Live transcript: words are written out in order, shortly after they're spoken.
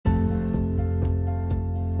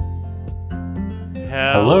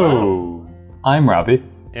Hello. I'm Robbie.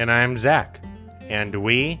 And I'm Zach. And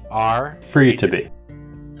we are Free to Be.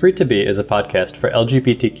 Free to Be is a podcast for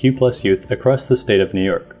LGBTQ plus youth across the state of New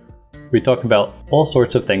York. We talk about all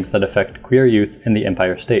sorts of things that affect queer youth in the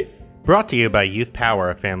Empire State. Brought to you by Youth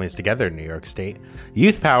Power Families Together in New York State.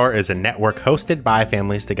 Youth Power is a network hosted by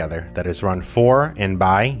Families Together that is run for and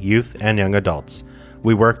by youth and young adults.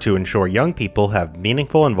 We work to ensure young people have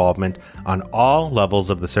meaningful involvement on all levels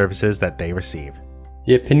of the services that they receive.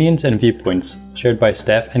 The opinions and viewpoints shared by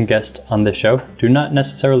staff and guests on this show do not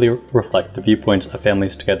necessarily reflect the viewpoints of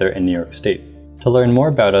Families Together in New York State. To learn more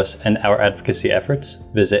about us and our advocacy efforts,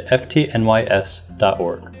 visit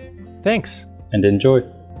ftnys.org. Thanks. And enjoy.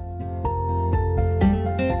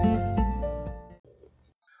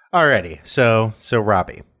 Alrighty, so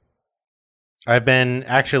Robbie, I've been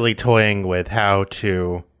actually toying with how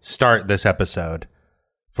to start this episode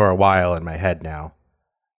for a while in my head now,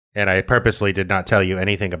 and I purposely did not tell you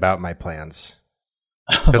anything about my plans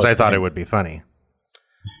because I thought it would be funny.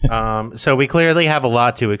 So we clearly have a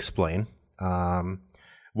lot to explain.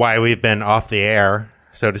 Why we've been off the air,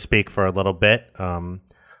 so to speak, for a little bit.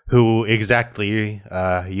 Who exactly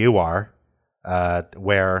you are?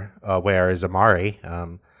 Where is Amari?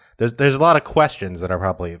 There's a lot of questions that are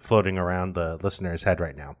probably floating around the listener's head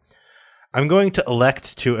right now. I'm going to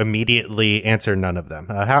elect to immediately answer none of them.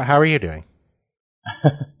 How are you doing?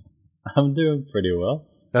 I'm doing pretty well.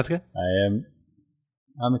 That's good.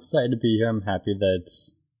 I'm excited to be here. I'm happy that it's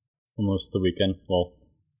almost the weekend. Well,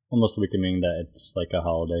 almost the weekend meaning that it's like a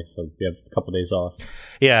holiday, so we have a couple days off.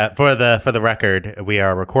 Yeah, for the record, we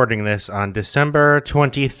are recording this on December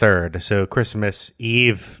 23rd, so Christmas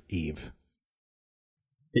Eve.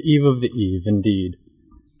 The eve of the eve, indeed.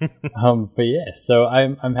 But yeah, so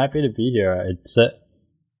I'm happy to be here.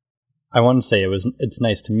 I want to say it's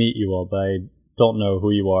nice to meet you all, but I don't know who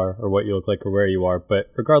you are or what you look like or where you are. But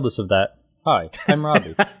regardless of that, hi, I'm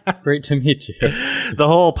Robbie. Great to meet you. The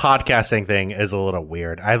whole podcasting thing is a little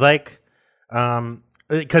weird. I like,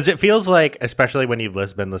 because it feels like, especially when you've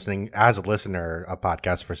been listening as a listener of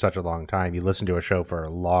podcasts for such a long time, you listen to a show for a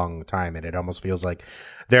long time, and it almost feels like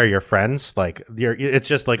they're your friends. Like it's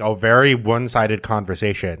just like a very one-sided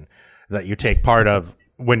conversation that you take part of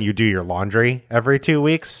when you do your laundry every 2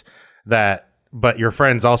 weeks. But your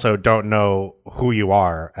friends also don't know who you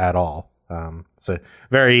are at all. It's a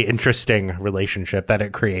very interesting relationship that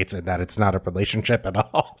it creates, and that it's not a relationship at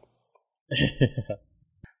all.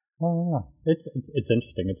 Oh, yeah. It's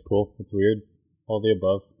interesting. It's cool. It's weird. All the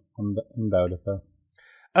above. I'm about it, though.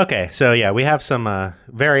 Okay, so yeah, we have some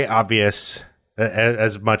very obvious,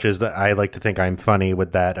 as much as I like to think I'm funny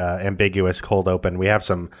with that ambiguous cold open, we have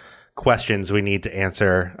some questions we need to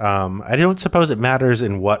answer. I don't suppose it matters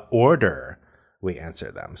in what order we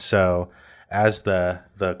answer them. So as the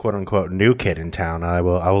quote-unquote new kid in town, I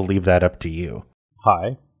will leave that up to you.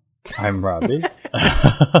 Hi, I'm Robbie.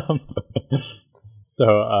 So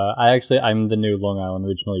I'm the new Long Island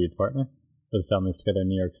Regional Youth Partner with Families Together in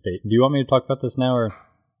New York State. Do you want me to talk about this now, or?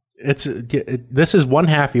 This is one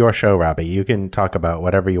half your show, Robbie. You can talk about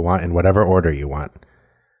whatever you want in whatever order you want.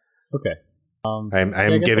 Okay. I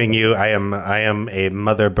am a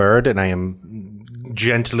mother bird, and I am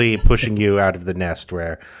gently pushing you out of the nest,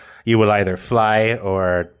 where you will either fly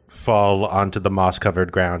or fall onto the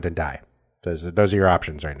moss-covered ground and die. Those are your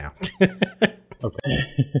options right now. Okay.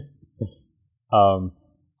 So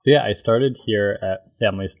yeah, I started here at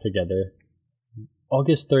Families Together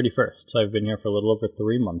August 31st. So I've been here for a little over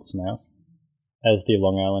 3 months now as the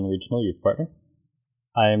Long Island Regional Youth Partner.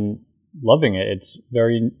 I'm loving it. It's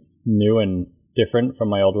very new and different from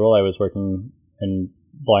my old role. I was working in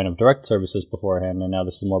the line of direct services beforehand, and now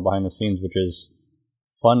this is more behind the scenes, which is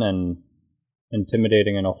fun and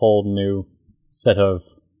intimidating and a whole new set of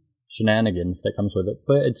shenanigans that comes with it.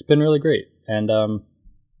 But it's been really great. And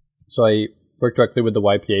so I work directly with the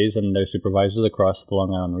YPAs and their supervisors across the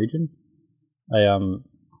Long Island region. I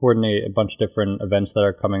coordinate a bunch of different events that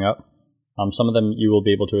are coming up. Some of them you will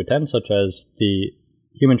be able to attend, such as the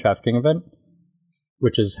human trafficking event,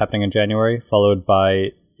 which is happening in January, followed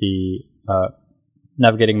by the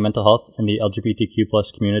navigating mental health in the LGBTQ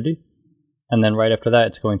plus community. And then right after that,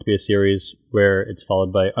 it's going to be a series where it's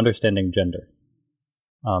followed by understanding gender,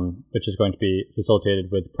 which is going to be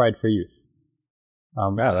facilitated with Pride for Youth.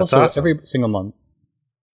 Wow, that's also, awesome. Every single month.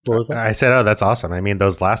 What was that? I said, oh, that's awesome. I mean,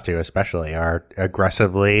 those last two especially are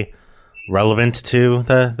aggressively relevant to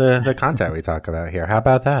the content we talk about here. How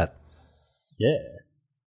about that? Yeah.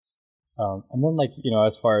 And then,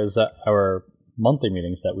 as far as our monthly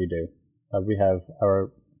meetings that we do, we have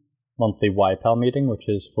our monthly YPAL meeting, which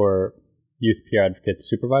is for Youth Peer Advocate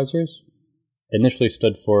Supervisors. It initially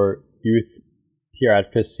stood for Youth peer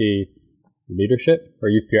advocacy leadership, or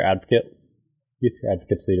youth peer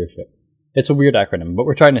advocates leadership. It's a weird acronym, but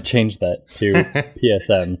we're trying to change that to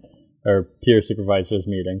PSM, or peer supervisors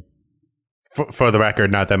meeting. For the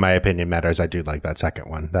record, not that my opinion matters, I do like that second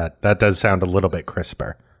one. That does sound a little bit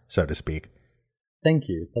crisper, so to speak. Thank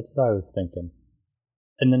you. That's what I was thinking.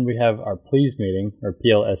 And then we have our PLEASE meeting, or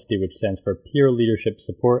PLSD, which stands for Peer Leadership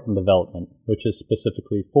Support and Development, which is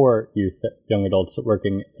specifically for young adults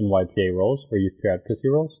working in YPA roles, or youth peer advocacy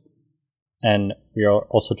roles. And we are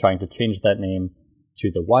also trying to change that name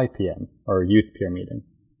to the YPM, or Youth Peer Meeting.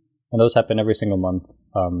 And those happen every single month,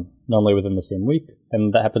 normally within the same week,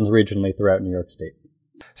 and that happens regionally throughout New York State.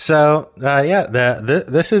 So,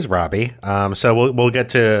 this is Robbie. So we'll get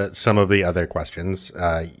to some of the other questions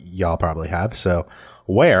y'all probably have. So,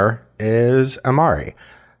 where is Amari?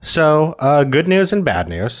 So, good news and bad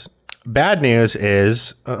news. Bad news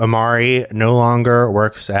is Amari no longer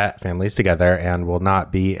works at Families Together and will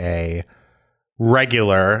not be a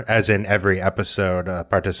regular, as in every episode,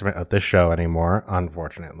 participant of this show anymore,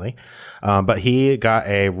 unfortunately. But he got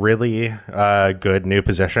a really good new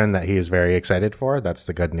position that he's very excited for. That's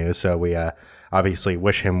the good news. So we obviously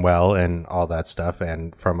wish him well and all that stuff.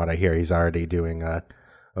 And from what I hear, he's already doing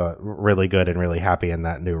really good and really happy in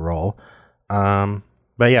that new role.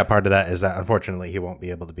 But yeah, part of that is that unfortunately he won't be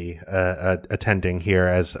able to be attending here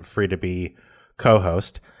as free to be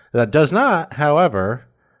co-host. That does not, however,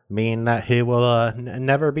 mean that he will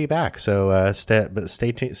never be back. So stay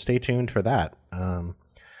tuned for that.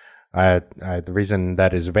 The reason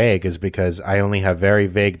that is vague is because I only have very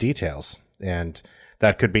vague details, and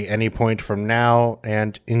that could be any point from now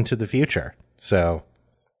and into the future. So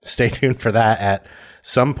stay tuned for that at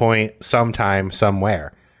some point, sometime,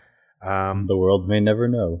 somewhere. The world may never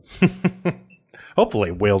know.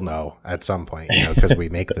 Hopefully we'll know at some point, because we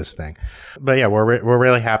make this thing. But yeah, we're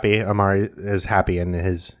really happy. Amari is happy in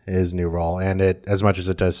his new role, and as much as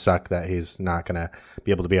it does suck that he's not going to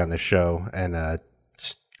be able to be on the show in a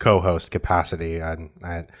co-host capacity, I'm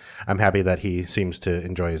happy that he seems to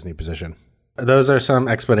enjoy his new position. Those are some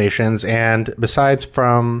explanations, and besides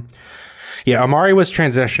Amari was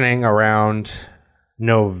transitioning around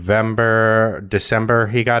November, December,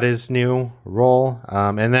 he got his new role.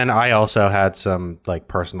 And then I also had some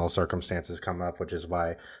personal circumstances come up, which is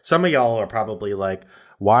why some of y'all are probably like,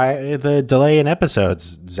 why the delay in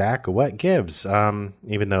episodes, Zach? What gives?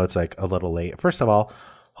 Even though it's a little late. First of all,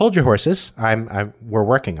 hold your horses. We're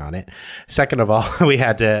working on it. Second of all, we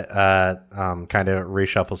had to kind of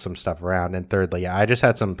reshuffle some stuff around. And thirdly, I just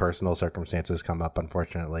had some personal circumstances come up,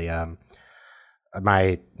 unfortunately.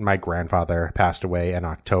 My grandfather passed away in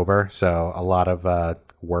October, so a lot of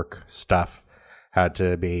work stuff had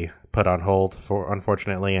to be put on hold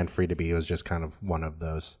unfortunately, and Free to Be was just kind of one of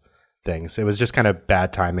those things. It was just kind of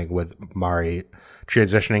bad timing with Mari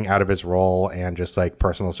transitioning out of his role and just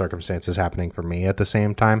personal circumstances happening for me at the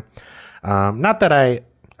same time. Not that I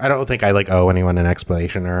don't think I owe anyone an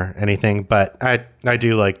explanation or anything, but I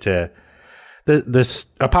do like to.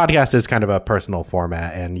 A podcast is kind of a personal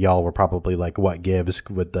format, and y'all were probably what gives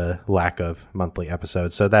with the lack of monthly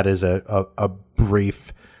episodes. So that is a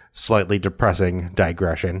brief, slightly depressing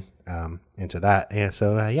digression into that. And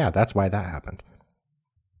so, that's why that happened.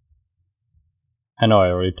 I know I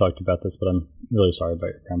already talked about this, but I'm really sorry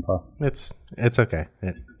about your grandpa. It's okay.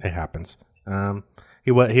 It happens.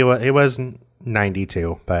 He was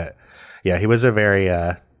 92, but yeah, he was a very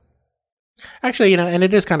actually, and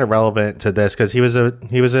it is kind of relevant to this because he was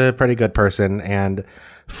a pretty good person, and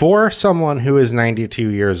for someone who is 92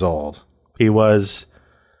 years old, he was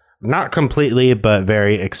not completely, but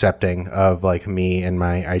very accepting of me and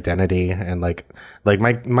my identity, and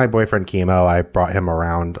my boyfriend Chemo. I brought him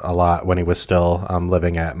around a lot when he was still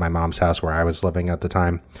living at my mom's house where I was living at the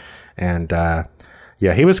time, and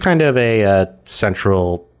he was kind of a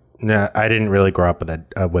central. No, I didn't really grow up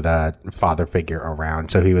with a father figure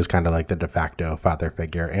around, so he was kind of the de facto father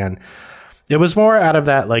figure, and it was more out of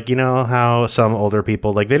that, how some older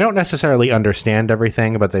people they don't necessarily understand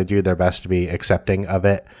everything, but they do their best to be accepting of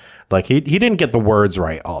it. He didn't get the words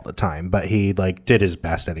right all the time, but he did his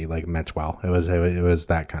best, and he meant well. It was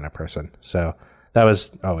that kind of person. So that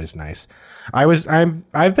was always nice.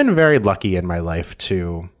 I've been very lucky in my life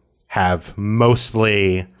to have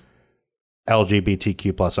mostly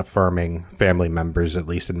LGBTQ plus affirming family members, at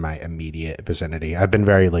least in my immediate vicinity. I've been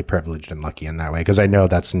very privileged and lucky in that way, because I know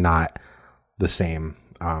that's not the same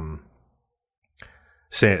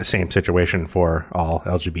same situation for all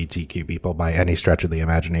LGBTQ people by any stretch of the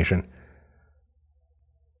imagination.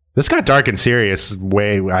 This got dark and serious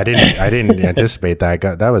way. I didn't anticipate that.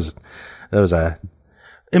 That was a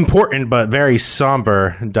important but very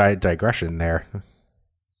somber digression there.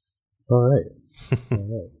 all right. All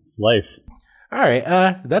right. It's life. All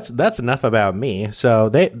right, that's enough about me. So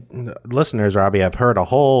listeners, Robbie, have heard a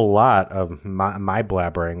whole lot of my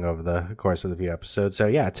blabbering over the course of the few episodes. So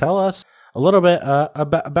yeah, tell us a little bit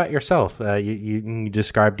about yourself. You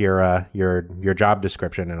described your job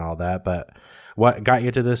description and all that, but what got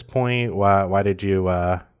you to this point? Why did you?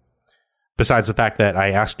 Besides the fact that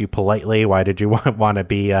I asked you politely, why did you want to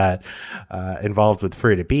be involved with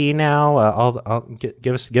Free to Be now?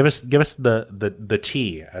 Give us the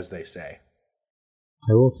tea, as they say.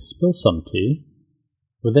 I will spill some tea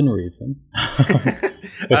within reason.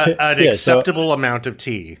 An acceptable amount of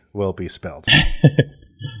tea will be spilled.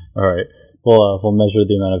 All right. We'll measure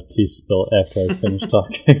the amount of tea spilled after I finish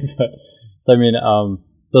talking. So, I mean,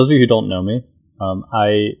 those of you who don't know me,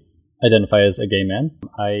 I identify as a gay man.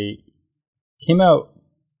 I came out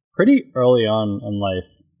pretty early on in life.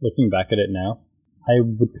 Looking back at it now, I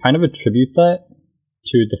would kind of attribute that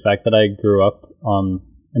to the fact that I grew up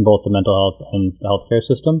in both the mental health and the healthcare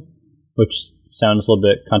system, which sounds a little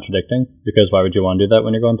bit contradicting, because why would you want to do that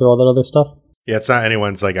when you're going through all that other stuff? Yeah, it's not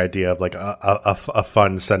anyone's like idea of like a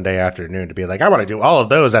fun Sunday afternoon to be like, I want to do all of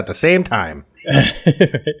those at the same time.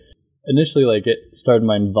 Right. Initially, like, it started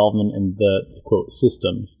my involvement in the, quote,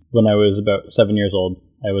 systems. When I was about 7 years old,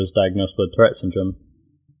 I was diagnosed with Tourette syndrome.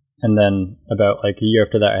 And then about like a year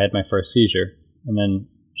after that, I had my first seizure. And then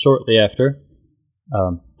shortly after,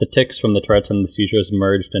 the tics from the Tourette's and the seizures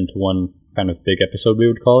merged into one kind of big episode, we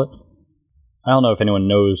would call it. I don't know if anyone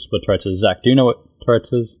knows what Tourette's is. Zach, do you know what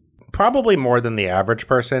Tourette's is? Probably more than the average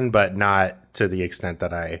person, but not to the extent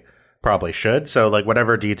that I probably should. So, like,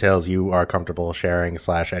 whatever details you are comfortable sharing /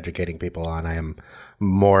 educating people on, I am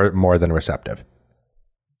more than receptive.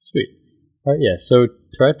 Sweet. All right, yeah. So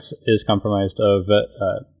Tourette's is comprised of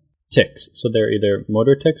tics. So they're either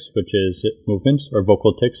motor tics, which is movements, or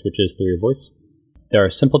vocal tics, which is through your voice. There are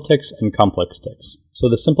simple tics and complex tics. So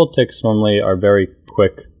the simple tics normally are very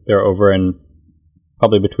quick. They're over in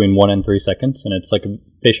probably between 1 and 3 seconds, and it's like a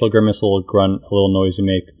facial grimace, a little grunt, a little noise you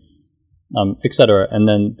make, etc. And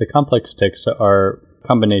then the complex tics are a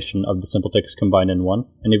combination of the simple tics combined in one.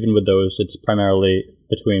 And even with those, it's primarily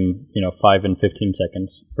between 5 and 15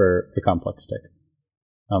 seconds for a complex tic.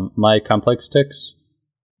 My complex tics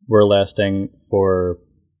were lasting for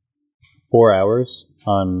 4 hours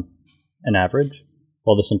on an average,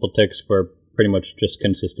 while the simple tics were pretty much just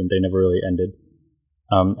consistent. They never really ended.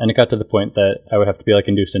 And it got to the point that I would have to be like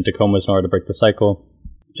induced into comas in order to break the cycle.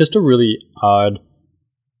 Just a really odd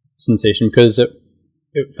sensation, because it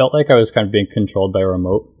felt like I was kind of being controlled by a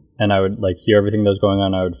remote, and I would like hear everything that was going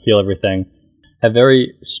on. I would feel everything. Have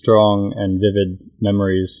very strong and vivid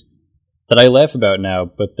memories that I laugh about now,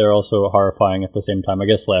 but they're also horrifying at the same time. I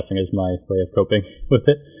guess laughing is my way of coping with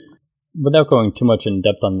it. Without going too much in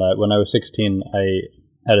depth on that, when I was 16, I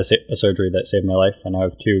had a surgery that saved my life, and I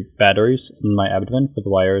have 2 batteries in my abdomen with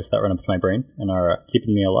wires that run up to my brain and are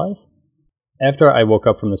keeping me alive. After I woke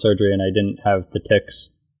up from the surgery and I didn't have the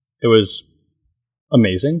tics, it was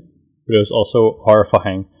amazing, but it was also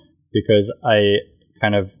horrifying, because I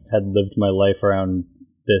kind of had lived my life around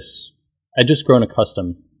this. I'd just grown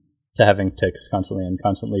accustomed to having tics constantly and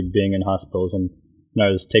constantly being in hospitals. And when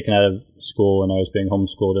I was taken out of school and I was being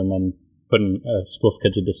homeschooled and then put in a school for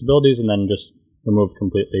kids with disabilities and then just removed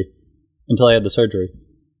completely until I had the surgery.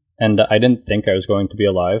 And I didn't think I was going to be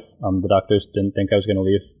alive. The doctors didn't think I was going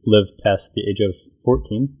to live past the age of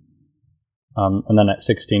 14. And then at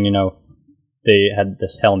 16, they had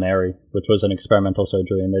this Hail Mary, which was an experimental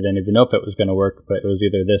surgery, and they didn't even know if it was going to work, but it was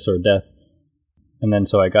either this or death. And then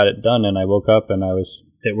so I got it done, and I woke up, and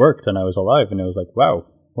it worked, and I was alive, and it was like, wow,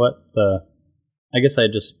 what the... I guess I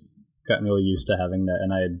had just gotten really used to having that,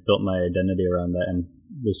 and I had built my identity around that, and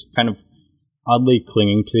was kind of oddly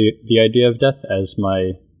clinging to the idea of death as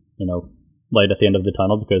my, light at the end of the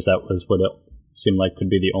tunnel, because that was what it seemed like could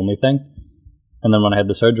be the only thing. And then when I had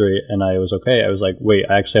the surgery and I was okay, I was like, wait,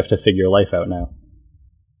 I actually have to figure life out now.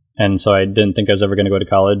 And so I didn't think I was ever going to go to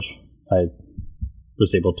college. I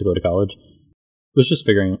was able to go to college. I was just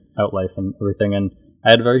figuring out life and everything. And I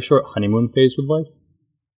had a very short honeymoon phase with life.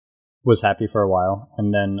 Was happy for a while.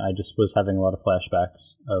 And then I just was having a lot of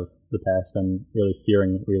flashbacks of the past and really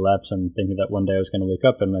fearing relapse and thinking that one day I was going to wake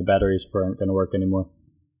up and my batteries weren't going to work anymore.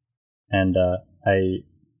 And I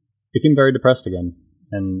became very depressed again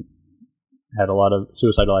and had a lot of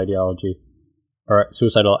suicidal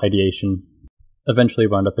ideation. Eventually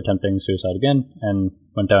wound up attempting suicide again and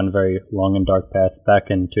went down a very long and dark path back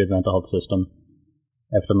into the mental health system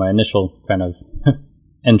after my initial kind of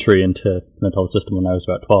entry into the mental health system when I was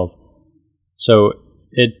about 12. So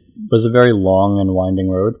it was a very long and winding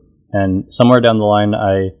road, and somewhere down the line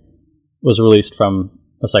I was released from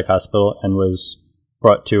a psych hospital and was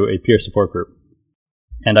brought to a peer support group.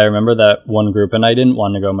 And I remember that one group, and I didn't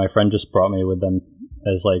want to go. My friend just brought me with them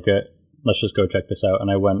as like, let's just go check this out.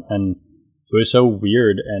 And I went, and it was so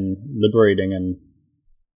weird and liberating and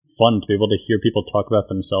fun to be able to hear people talk about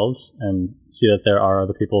themselves and see that there are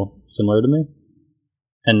other people similar to me.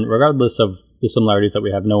 And regardless of the similarities that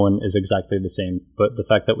we have, no one is exactly the same. But the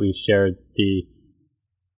fact that we shared the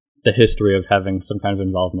history of having some kind of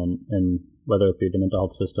involvement in whether it be the mental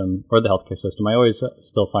health system or the healthcare system, I always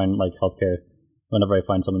still find like healthcare, whenever I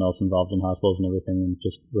find someone else involved in hospitals and everything, and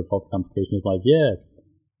just with health complications, like, yeah,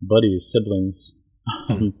 buddies, siblings.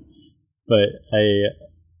 But I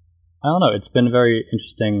don't know, it's been a very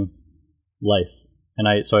interesting life. And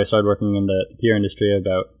I started working in the PR industry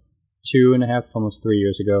about 2.5, almost 3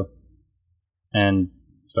 years ago, and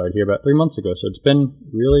started here about 3 months ago. So it's been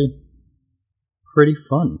really pretty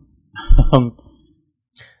fun.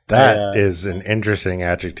 That is an interesting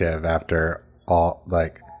adjective after all,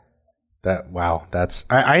 like, that. Wow, that's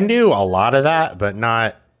I knew a lot of that, but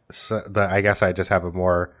not I guess I just have a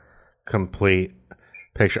more complete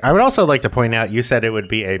picture. I would also like to point out, you said it would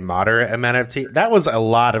be a moderate amount of tea. That was a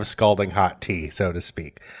lot of scalding hot tea, so to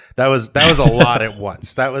speak. That was a lot at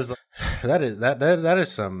once. That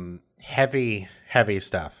is some heavy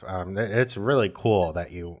stuff. It's really cool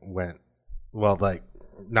that you went, well, like,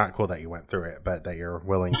 not cool that you went through it, but that you're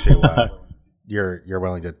willing to you're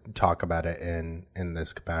willing to talk about it in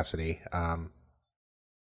this capacity.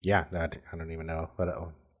 Yeah, that I don't even know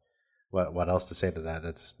what else to say to that.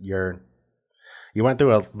 That's you went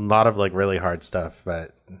through a lot of like really hard stuff,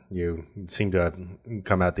 but you seem to have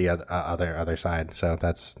come out the other side. So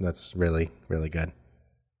that's really, really good.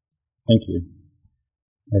 Thank you.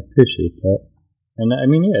 I appreciate that. And I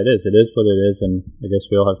mean, yeah, it is. It is what it is, and I guess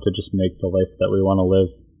we all have to just make the life that we want to live.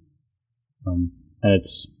 And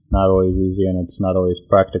it's not always easy, and it's not always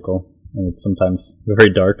practical, and it's sometimes very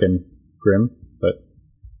dark and grim. But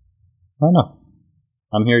I don't know.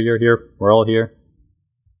 I'm here. You're here. We're all here.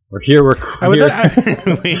 We're here. We're queer.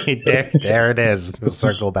 There it is. We'll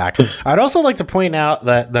circle back. I'd also like to point out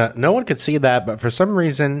that no one could see that, but for some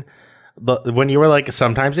reason, when you were like,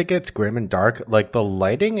 sometimes it gets grim and dark, like the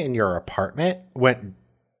lighting in your apartment went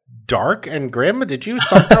dark and grim. Did you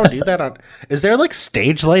somehow do that? Is there like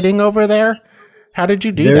stage lighting over there? How did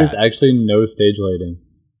you do that? There's actually no stage lighting.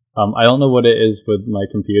 I don't know what it is with my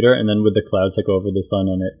computer, and then with the clouds that go over the sun,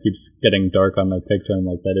 and it keeps getting dark on my picture. I'm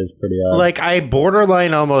like, that is pretty odd. Like, I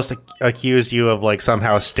borderline almost accused you of like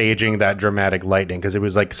somehow staging that dramatic lighting, because it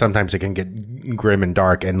was like sometimes it can get grim and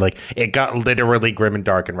dark, and like it got literally grim and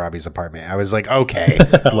dark in Robbie's apartment. I was like, okay,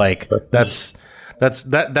 like that's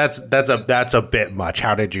a bit much.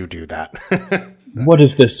 How did you do that? What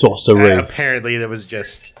is this sorcery? Apparently, that was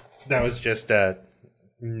just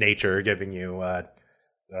nature giving you.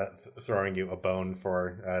 Throwing you a bone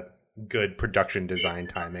for good production design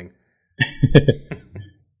timing.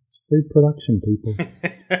 It's free production, people.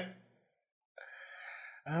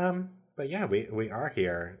 But yeah, we are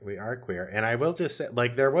here. We are queer, and I will just say,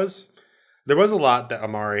 like, there was a lot that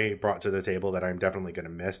Amari brought to the table that I'm definitely going to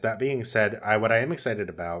miss. That being said, what I am excited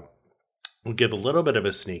about, we'll give a little bit of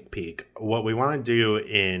a sneak peek. What we want to do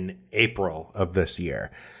in April of this year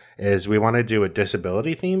is we want to do a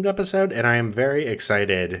disability-themed episode, and I am very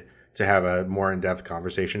excited to have a more in-depth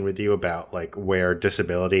conversation with you about like where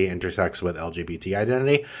disability intersects with LGBT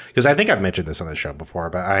identity. Because I think I've mentioned this on the show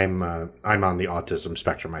before, but I'm on the autism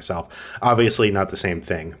spectrum myself. Obviously, not the same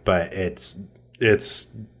thing, but it's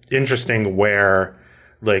interesting where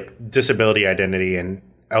like disability identity and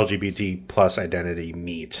LGBT plus identity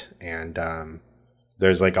meet, and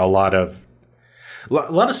there's like a lot of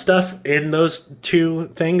stuff in those two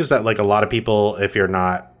things that like a lot of people, if you're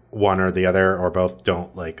not one or the other or both,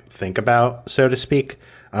 don't like think about, so to speak.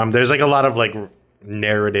 There's like a lot of like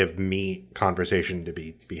narrative meat conversation to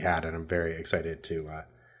be had, and I'm very excited to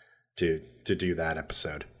do that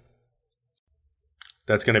episode.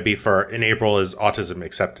 That's going to be in April is Autism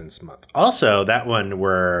Acceptance Month. Also, that one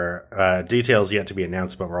were details yet to be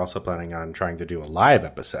announced, but we're also planning on trying to do a live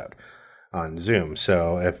episode on Zoom.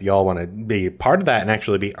 So if y'all want to be part of that and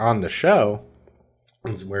actually be on the show,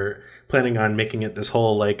 we're planning on making it this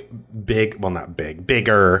whole like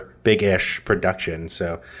big-ish production.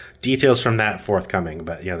 So details from that forthcoming.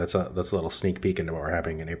 But yeah, that's a little sneak peek into what we're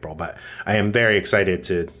having in April. But I am very excited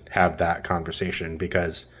to have that conversation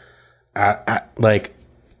because like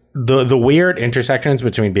the weird intersections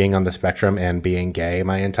between being on the spectrum and being gay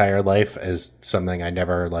my entire life is something I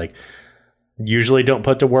never like usually don't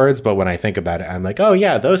put to words, but when I think about it, I'm like, oh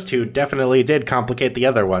yeah, those two definitely did complicate the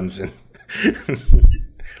other ones. And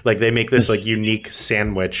like they make this like unique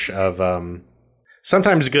sandwich of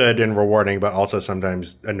sometimes good and rewarding, but also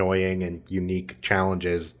sometimes annoying and unique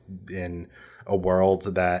challenges in a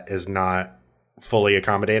world that is not fully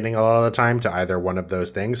accommodating a lot of the time to either one of those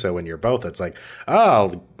things. So when you're both, it's like,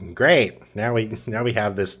 oh, great. Now we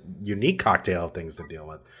have this unique cocktail of things to deal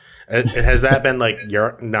with. Has that been like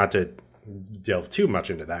your, not to delve too much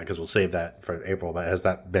into that because we'll save that for April, but has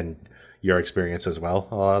that been your experience as well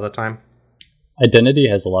a lot of the time? Identity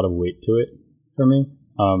has a lot of weight to it for me.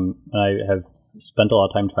 I have spent a lot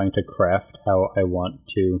of time trying to craft how I want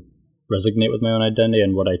to resonate with my own identity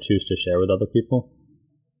and what I choose to share with other people.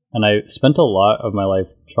 And I spent a lot of my life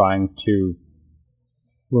trying to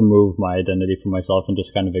remove my identity from myself and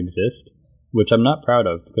just kind of exist, which I'm not proud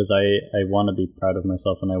of because I want to be proud of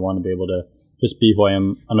myself and I want to be able to just be who I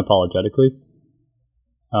am unapologetically.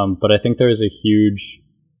 But I think there is a huge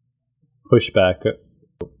pushback.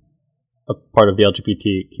 A part of the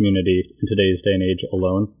LGBT community in today's day and age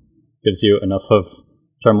alone gives you enough of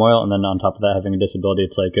turmoil, and then on top of that, having a disability,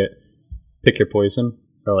 it's like pick your poison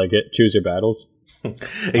or like choose your battles.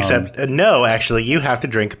 Except no, actually, you have to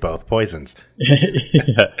drink both poisons.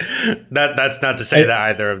 Yeah. That's not to say that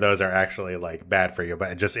either of those are actually like bad for you,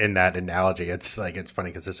 but just in that analogy, it's like it's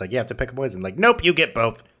funny because it's like you have to pick a poison. Like, nope, you get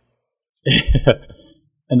both.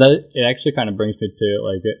 And that it actually kind of brings me to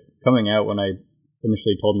like coming out when I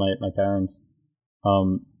initially told my parents.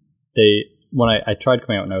 When I tried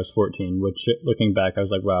coming out when I was 14, which looking back, I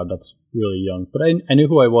was like, wow, that's really young. But I knew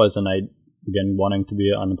who I was, and again, wanting to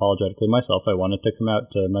be unapologetically myself, I wanted to come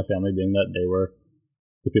out to my family, being that they were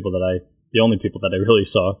the only people that I really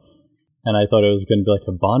saw. And I thought it was going to be like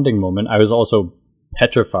a bonding moment. I was also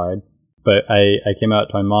petrified, but I came out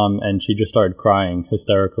to my mom, and she just started crying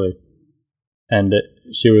hysterically. And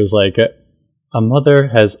she was like, a mother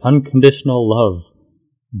has unconditional love,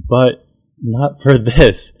 but not for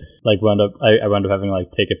this. Like, I wound up having to like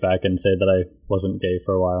take it back and say that I wasn't gay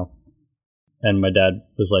for a while. And my dad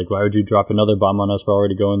was like, why would you drop another bomb on us? We're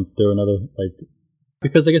already going through another, like,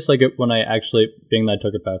 because I guess like when I actually, being that I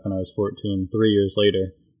took it back when I was 14, 3 years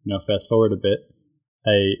later, fast forward a bit,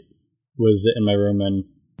 I was in my room and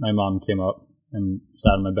my mom came up and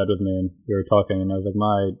sat on my bed with me and we were talking and I was like,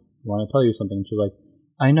 Ma, I want to tell you something. And she was like,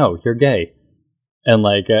 I know, you're gay. And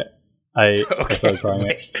like, I started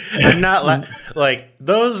crying. I'm not like,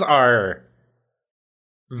 those are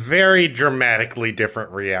very dramatically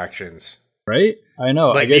different reactions. Right? I know.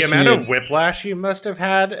 Like, the amount of whiplash you must have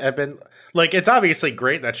had have been, like, it's obviously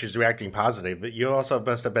great that she's reacting positive, but you also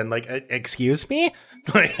must have been like, excuse me?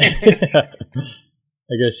 Like, I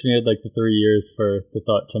guess she needed like the 3 years for the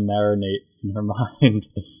thought to marinate in her mind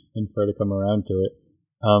and for her to come around to it.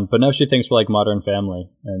 But now she thinks we're like Modern Family,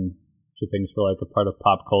 and she thinks we're like a part of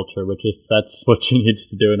pop culture, which if that's what she needs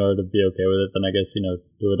to do in order to be okay with it, then I guess,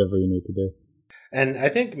 do whatever you need to do. And I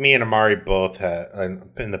think me and Amari both have,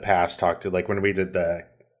 in the past, talked to, like, when we did the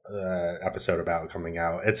episode about coming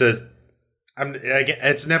out, it's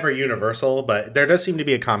never universal, but there does seem to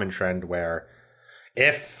be a common trend where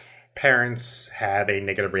if parents have a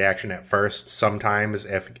negative reaction at first, sometimes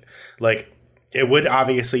it would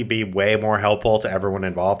obviously be way more helpful to everyone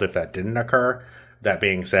involved if that didn't occur. That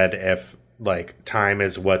being said, if like time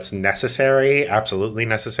is what's necessary, absolutely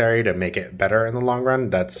necessary to make it better in the long run,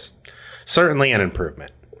 that's certainly an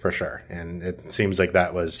improvement for sure. And it seems like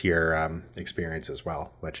that was your experience as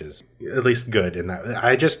well, which is at least good in that.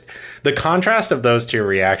 The contrast of those two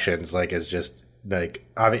reactions, like, is just like,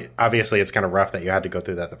 obviously it's kind of rough that you had to go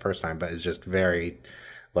through that the first time, but it's just very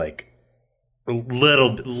like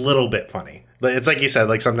little bit funny. It's like you said,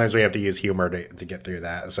 like sometimes we have to use humor to get through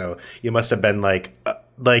that. So you must have been like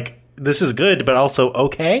this is good, but also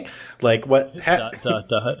okay. Like what?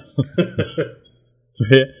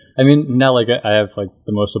 I mean, now like I have like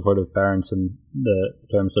the most supportive parents in the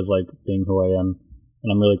terms of like being who I am,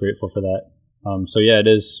 and I'm really grateful for that. So yeah, it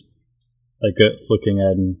is like looking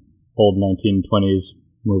at an old 1920s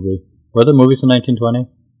movie. Were there movies in 1920?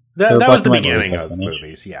 That was the beginning of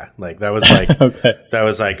movies. Yeah, like that was like okay. That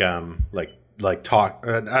was like talk.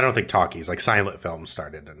 I don't think talkies, like silent films,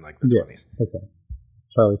 started in like the 20s. Okay,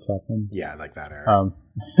 Charlie Chaplin. Yeah, like that era.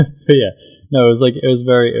 But yeah, no, it was a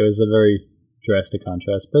very drastic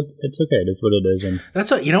contrast, but it's okay. It is what it is. And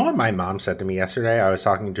that's what my mom said to me yesterday. I was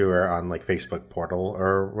talking to her on like Facebook Portal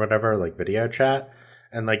or whatever, like video chat.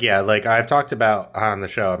 And like, yeah, like I've talked about on the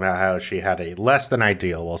show about how she had a less than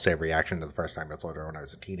ideal, we'll say, reaction to the first time I told her when I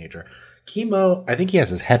was a teenager. Chemo, I think he has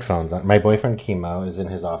his headphones on. My boyfriend Chemo is in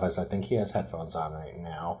his office. I think he has headphones on right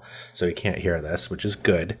now, so he can't hear this, which is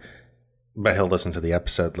good. But he'll listen to the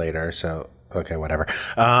episode later, so okay, whatever.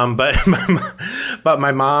 But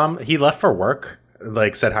my mom, he left for work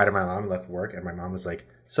like said hi to my mom, left work, and my mom was like,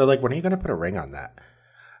 "So like, when are you gonna put a ring on that?"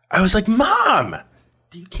 I was like, "Mom,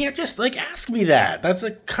 you can't just like ask me that. That's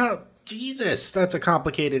Jesus, that's a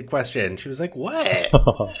complicated question." She was like, "What?"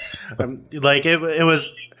 Like it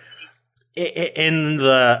was in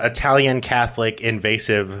the Italian Catholic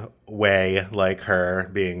invasive way, like her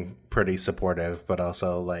being pretty supportive, but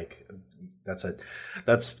also like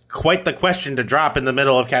that's quite the question to drop in the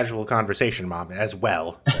middle of casual conversation, Mom, as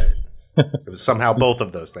well. It was somehow both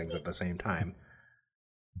of those things at the same time.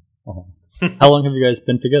 How long have you guys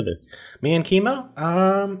been together? Me and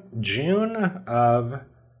Chemo, June of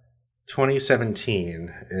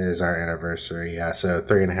 2017 is our anniversary. Yeah, so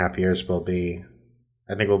 3.5 years will be.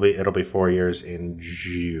 I think it'll be 4 years in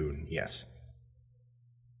June. Yes.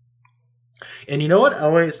 And you know what?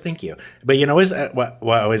 Thank you. But you know what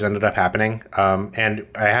always ended up happening? And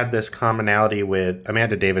I had this commonality with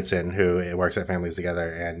Amanda Davidson, who works at Families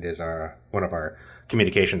Together and is one of our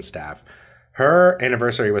communications staff. Her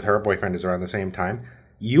anniversary with her boyfriend is around the same time.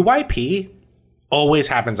 UYP always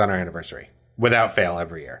happens on our anniversary, without fail,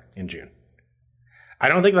 every year in June. I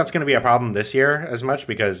don't think that's going to be a problem this year as much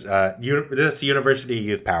because this University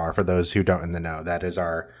Youth Power, for those who don't in the know, that is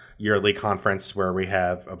our yearly conference where we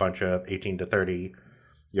have a bunch of 18 to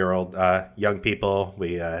 30-year-old young people.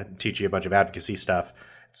 We teach you a bunch of advocacy stuff.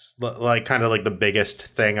 It's like kind of like the biggest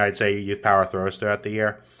thing I'd say Youth Power throws throughout the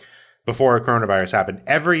year. Before coronavirus happened,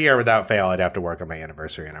 every year without fail, I'd have to work on my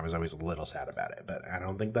anniversary, and I was always a little sad about it. But I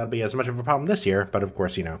don't think that'll be as much of a problem this year. But of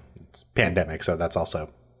course, it's pandemic, so that's also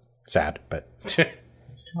sad. But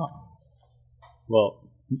well,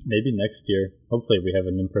 maybe next year. Hopefully, we have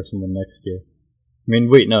an in-person one next year. I mean,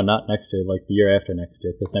 wait, no, not next year. Like the year after next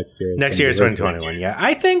year, because next year is 2021. Yeah,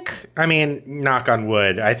 I mean, knock on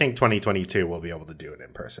wood, I think 2022 we'll be able to do it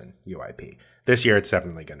in person. UIP this year, it's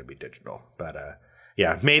definitely going to be digital, but.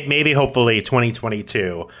 Yeah, maybe hopefully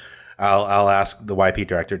 2022. I'll ask the YP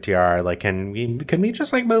director TR, like, can we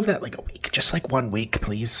just like move that like a week, just like 1 week,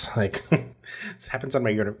 please? Like, this happens on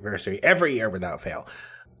my anniversary every year without fail.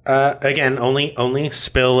 Again, only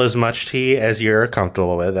spill as much tea as you're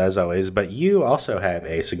comfortable with, as always. But you also have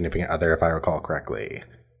a significant other, if I recall correctly.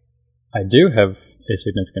 I do have a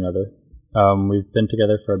significant other. We've been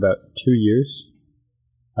together for about 2 years.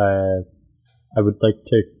 I would like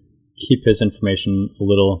to keep his information a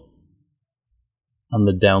little on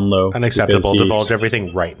the down low. Unacceptable. Divulge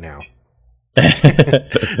everything right now.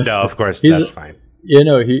 No, of course, that's fine.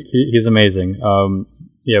 He's amazing.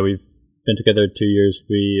 We've been together 2 years.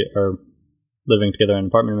 We are living together in an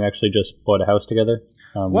apartment. We actually just bought a house together.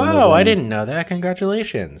 Wow, I didn't know that.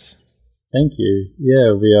 Congratulations. Thank you.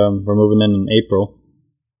 Yeah, we're moving in April.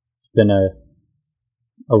 It's been a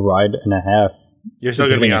ride and a half. You're still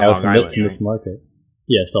going to be on Long Island in this market.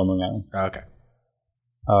 Yeah, still on Long Island. Okay.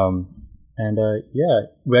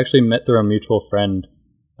 We actually met through a mutual friend.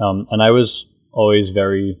 And I was always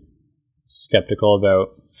very skeptical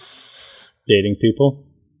about dating people.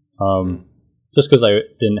 Just because I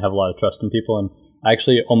didn't have a lot of trust in people. And I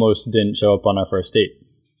actually almost didn't show up on our first date.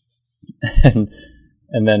 and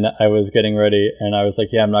then I was getting ready and I was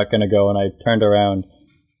like, yeah, I'm not going to go. And I turned around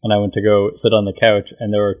and I went to go sit on the couch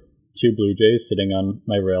and there were 2 blue jays sitting on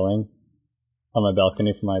my railing on my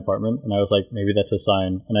balcony from my apartment, and I was like, maybe that's a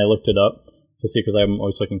sign. And I looked it up to see, because I'm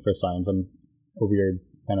always looking for signs. I'm a weird,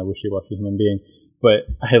 kind of wishy-washy human being. But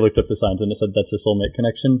I looked up the signs, and it said that's a soulmate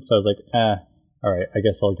connection. So I was like, all right, I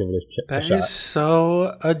guess I'll give it a shot. That is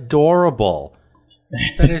so adorable.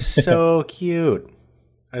 That is so cute.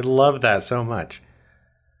 I love that so much.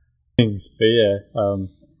 Thanks. But I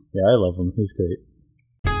love him. He's great.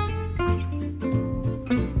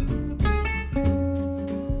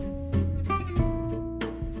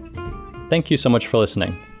 Thank you so much for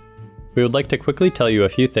listening. We would like to quickly tell you a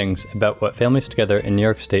few things about what Families Together in New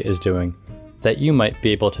York State is doing that you might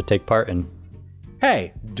be able to take part in.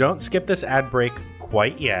 Hey, don't skip this ad break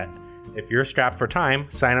quite yet. If you're strapped for time,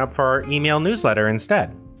 sign up for our email newsletter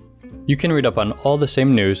instead. You can read up on all the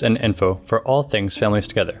same news and info for all things Families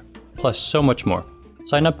Together, plus so much more.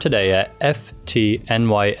 Sign up today at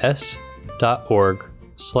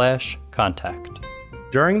ftnys.org/contact.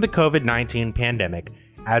 During the COVID-19 pandemic,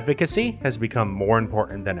 advocacy has become more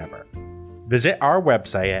important than ever. Visit our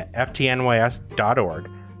website at ftnys.org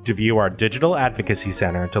to view our digital advocacy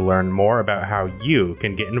center to learn more about how you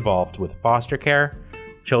can get involved with foster care,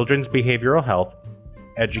 children's behavioral health,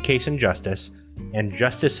 education justice, and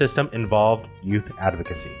justice system involved youth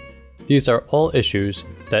advocacy. These are all issues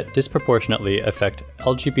that disproportionately affect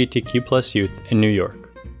LGBTQ+ youth in New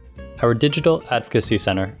York. Our digital advocacy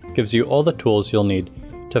center gives you all the tools you'll need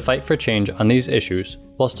to fight for change on these issues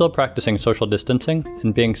while still practicing social distancing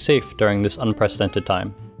and being safe during this unprecedented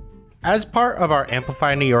time. As part of our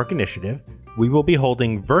Amplify New York initiative, we will be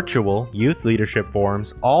holding virtual youth leadership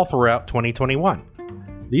forums all throughout 2021.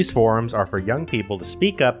 These forums are for young people to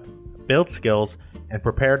speak up, build skills, and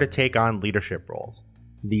prepare to take on leadership roles.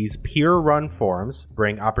 These peer-run forums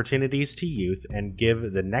bring opportunities to youth and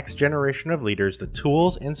give the next generation of leaders the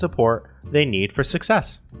tools and support they need for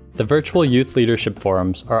success. The virtual youth leadership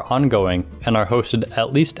forums are ongoing and are hosted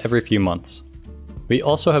at least every few months. We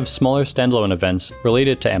also have smaller standalone events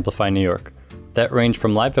related to Amplify New York that range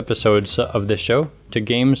from live episodes of this show to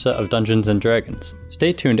games of Dungeons & Dragons.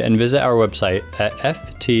 Stay tuned and visit our website at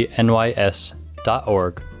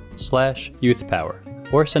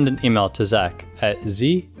ftnys.org/youthpower or send an email to Zach at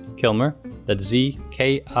zkilmer, that's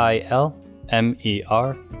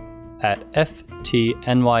ZKILMER, at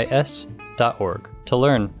ftnys.org to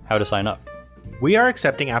learn how to sign up. We are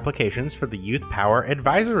accepting applications for the Youth Power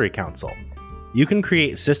Advisory Council. You can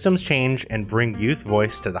create systems change and bring youth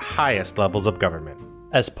voice to the highest levels of government.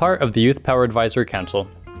 As part of the Youth Power Advisory Council,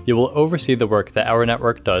 you will oversee the work that our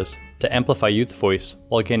network does to amplify youth voice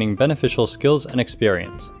while gaining beneficial skills and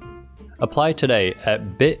experience. Apply today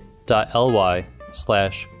at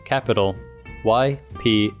bit.ly/capital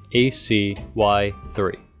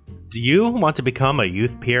YPACY3. Do you want to become a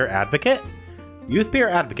youth peer advocate? Youth peer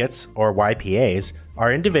advocates, or YPAs,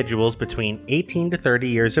 are individuals between 18 to 30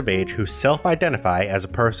 years of age who self-identify as a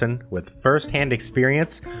person with first-hand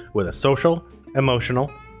experience with a social,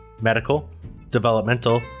 emotional, medical,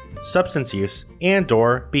 developmental, substance use,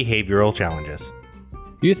 and/or behavioral challenges.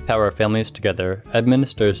 Youth Power Families Together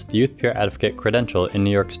administers the Youth Peer Advocate credential in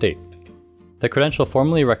New York State. The credential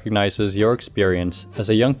formally recognizes your experience as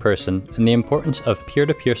a young person and the importance of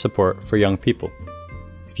peer-to-peer support for young people.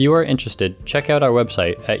 If you are interested, check out our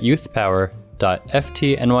website at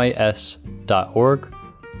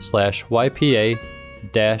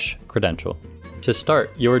youthpower.ftnys.org/YPA-credential to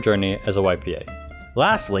start your journey as a YPA.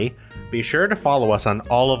 Lastly, be sure to follow us on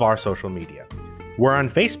all of our social media. We're on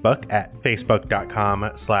Facebook at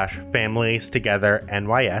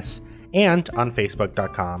facebook.com/familiestogethernys and on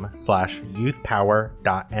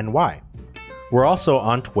facebook.com/youthpower.ny. We're also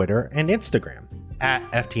on Twitter and Instagram at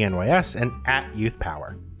FTNYS and at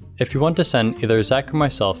YouthPower. If you want to send either Zach or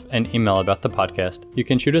myself an email about the podcast, you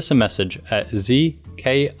can shoot us a message at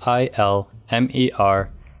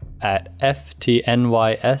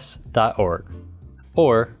zkilmer@ftnys.org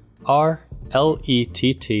or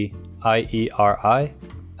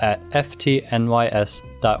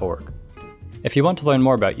rlettieri@ftnys.org. If you want to learn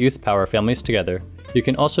more about Youth Power Families Together, you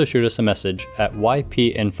can also shoot us a message at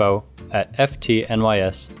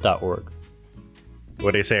ypinfo@ftnys.org.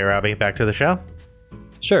 What do you say, Robbie? Back to the show?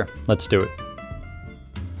 Sure, let's do it.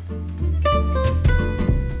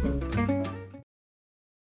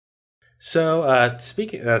 So,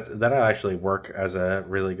 speaking that'll actually work as a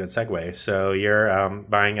really good segue. So, you're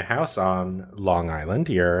buying a house on Long Island.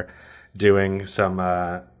 You're doing some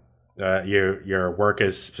your work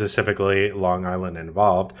is specifically Long Island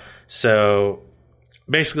involved. So,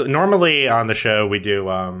 basically, normally on the show we do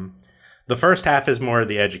the first half is more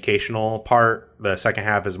the educational part. The second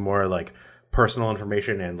half is more like personal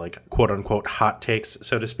information and like quote unquote hot takes,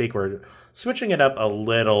 so to speak. We're switching it up a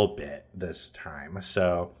little bit this time.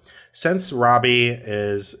 So since Robbie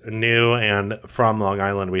is new and from Long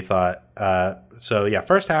Island, we thought,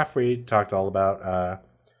 first half we talked all about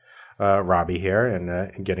Robbie here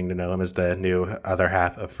and getting to know him as the new other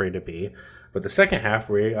half of Free to Be. But the second half,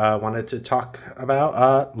 we wanted to talk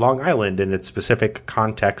about Long Island in its specific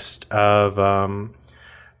context of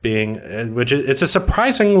it's a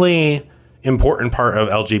surprisingly important part of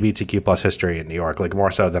LGBTQ plus history in New York, like more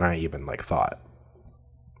so than I even thought.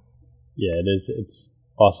 Yeah, it is. It's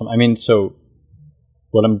awesome. I mean, so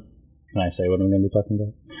can I say what I'm going to be talking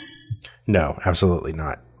about? No, absolutely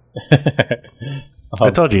not. I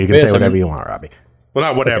told you can say whatever you want, Robbie. Well,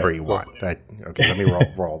 not whatever you want. Let me roll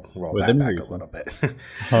that back a little bit.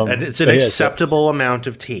 And it's an acceptable amount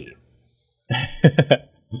of tea.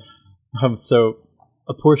 So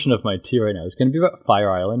a portion of my tea right now is going to be about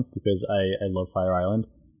Fire Island because I love Fire Island.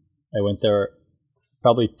 I went there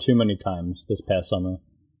probably too many times this past summer.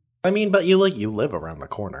 I mean, but you live around the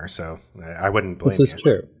corner, so I wouldn't blame you. This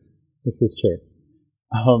is true.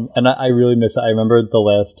 And I really miss it. I remember the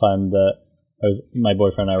last time that my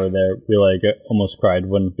boyfriend and I were there, we almost cried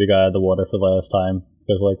when we got out of the water for the last time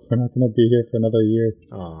because we're not going to be here for another year.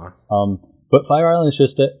 Aww. But Fire Island is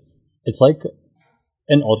just it's like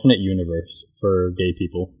an alternate universe for gay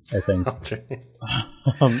people, I think.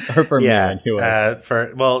 Or for me, Yeah. anyway.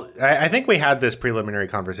 I think we had this preliminary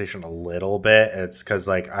conversation a little bit. It's because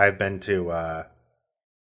like I've been to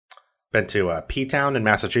P-Town in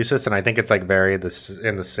Massachusetts, and I think it's like very this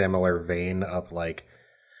in the similar vein of like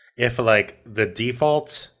if like the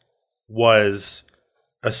default was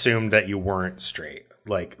assumed that you weren't straight,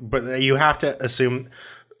 like, but you have to assume.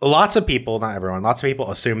 Lots of people, not everyone, lots of people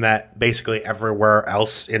assume that basically everywhere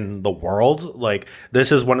else in the world, like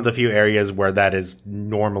this is one of the few areas where that is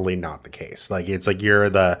normally not the case. Like it's like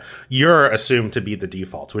you're assumed to be the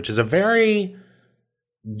default, which is a very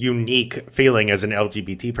unique feeling as an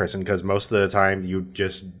LGBT person because most of the time you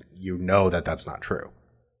know that that's not true.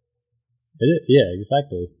 Yeah,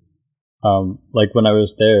 exactly. Like when I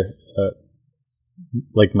was there,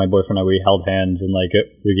 like my boyfriend and I, we held hands and like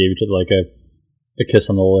we gave each other like a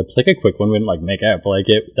kiss on the lips, like a quick one. We didn't like make out, but like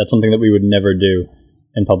that's something that we would never do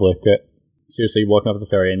in public. Seriously, walking up the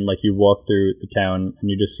ferry and like you walk through the town and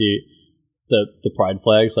you just see the pride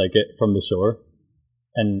flags like from the shore,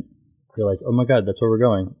 and you're like, oh my god, that's where we're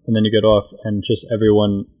going. And then you get off and just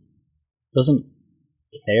everyone doesn't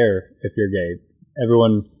care if you're gay.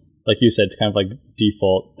 Everyone, like you said, it's kind of like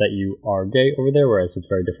default that you are gay over there, whereas it's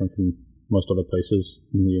very different from most other places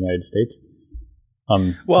in the United States.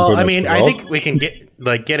 Well, I mean, I think we can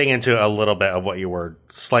getting into a little bit of what you were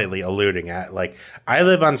slightly alluding at. Like, I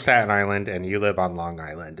live on Staten Island and you live on Long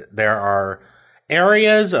Island. There are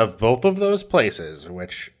areas of both of those places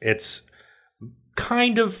which it's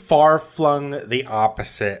kind of far flung the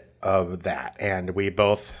opposite of that. And we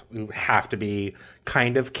both have to be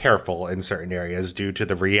kind of careful in certain areas due to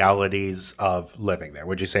the realities of living there.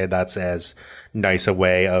 Would you say that's as nice a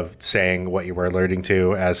way of saying what you were alluding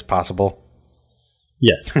to as possible?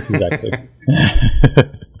 Yes, exactly.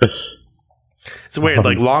 It's weird,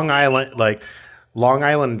 like Long Island,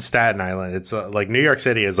 and Staten Island. It's like New York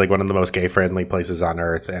City is like one of the most gay-friendly places on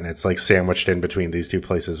earth, and it's like sandwiched in between these two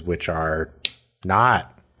places, which are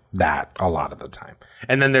not that a lot of the time.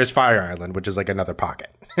 And then there's Fire Island, which is like another pocket.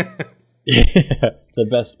 Yeah, the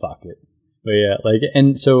best pocket. But yeah, like,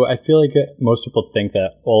 and so I feel like most people think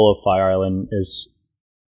that all of Fire Island is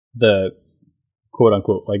the quote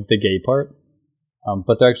unquote like the gay part.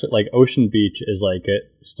 But they're actually like Ocean Beach is like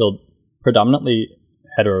still predominantly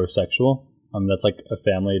heterosexual. That's like a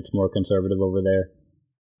family. It's more conservative over there.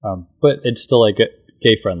 But it's still like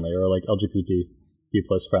gay friendly or like LGBTQ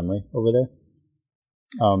plus friendly over there.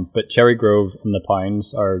 But Cherry Grove and the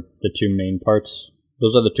Pines are the two main parts.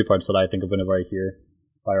 Those are the two parts that I think of whenever I hear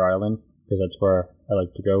Fire Island, because that's where I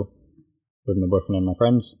like to go with my boyfriend and my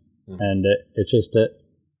friends. And it's just a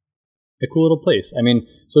cool little place. I mean,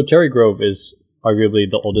 so Cherry Grove is arguably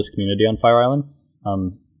the oldest community on Fire Island.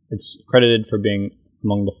 It's credited for being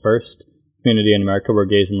among the first community in America where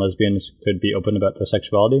gays and lesbians could be open about their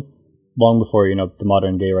sexuality, long before, the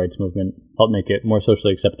modern gay rights movement helped make it more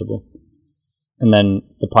socially acceptable. And then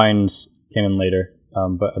the Pines came in later,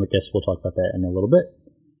 but I guess we'll talk about that in a little bit.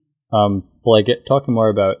 Well, I get talking more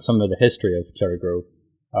about some of the history of Cherry Grove.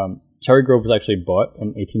 Cherry Grove was actually bought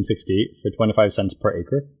in 1868 for 25 cents per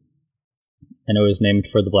acre. And it was named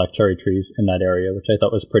for the black cherry trees in that area, which I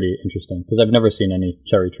thought was pretty interesting because I've never seen any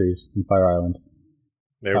cherry trees in Fire Island.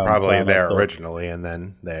 They were probably there originally, and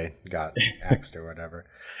then they got axed or whatever.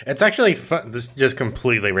 It's actually fun. This is just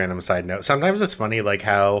completely random side note. Sometimes it's funny, like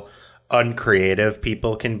how uncreative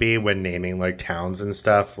people can be when naming like towns and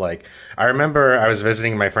stuff. Like I remember I was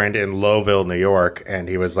visiting my friend in Lowville, New York, and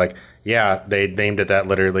he was like, "Yeah, they named it that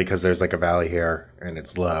literally because there's like a valley here and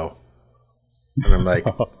it's low." And I'm like.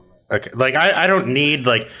 Okay, like I don't need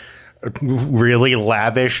like really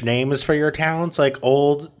lavish names for your towns, like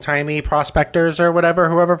old timey prospectors or whatever,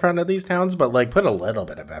 whoever founded these towns, but like put a little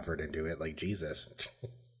bit of effort into it, like Jesus.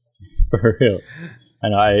 For real. I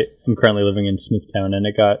know I'm currently living in Smithtown, and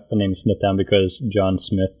it got the name Smithtown because John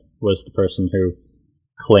Smith was the person who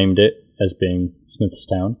claimed it as being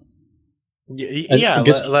Smithstown. Yeah,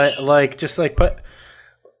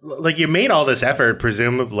 Like you made all this effort,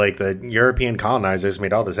 presumably, like the European colonizers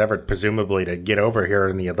made all this effort, presumably, to get over here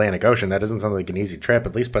in the Atlantic Ocean. That doesn't sound like an easy trip.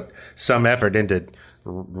 At least put some effort into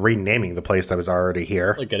renaming the place that was already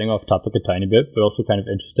here. Like getting off topic a tiny bit, but also kind of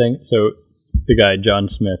interesting. So the guy, John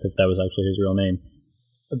Smith, if that was actually his real name,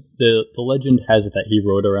 the legend has it that he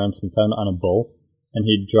rode around Smithtown on a bull, and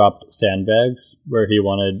he dropped sandbags where he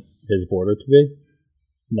wanted his border to be.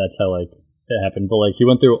 And that's how, like, it happened. But, like, he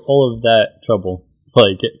went through all of that trouble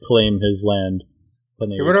like claim his land.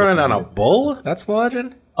 You rode around on a bull? That's the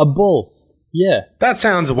legend? A bull, yeah. That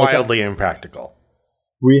sounds wildly impractical.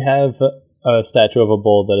 We have a statue of a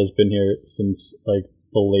bull that has been here since like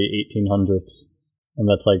the late 1800s, and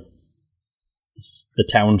that's like the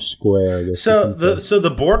town square. I guess So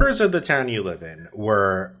the borders of the town you live in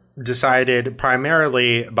were decided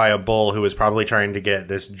primarily by a bull who was probably trying to get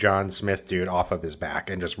this John Smith dude off of his back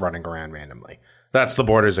and just running around randomly. That's the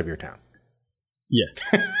borders of your town. Yeah.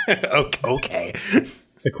 Okay.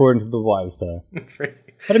 According to the wives' tale.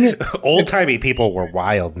 But I mean, old-timey people were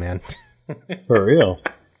wild, man. For real.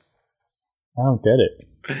 I don't get it.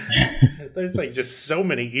 There's like just so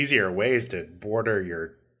many easier ways to border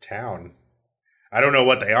your town. I don't know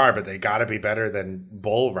what they are, but they got to be better than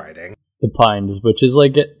bull riding. The Pines, which is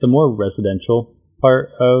like the more residential part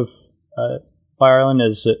of Fire Island,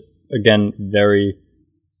 is again very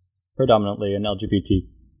predominantly an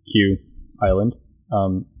LGBTQ island.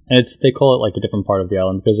 And they call it like a different part of the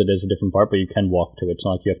island because it is a different part, but you can walk to it. It's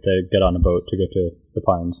not like you have to get on a boat to go to the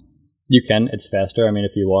Pines. You can. It's faster. I mean,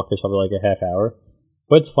 if you walk, it's probably like a half hour.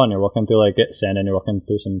 But it's fun. You're walking through like sand and you're walking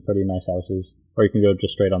through some pretty nice houses. Or you can go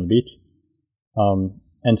just straight on the beach.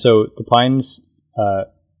 And so the Pines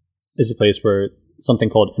is a place where something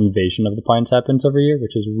called Invasion of the Pines happens every year,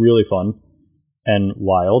 which is really fun and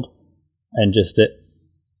wild and just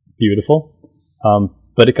beautiful.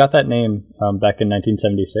 But it got that name back in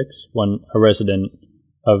 1976 when a resident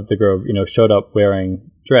of the Grove, showed up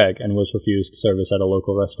wearing drag and was refused service at a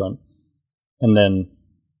local restaurant. And then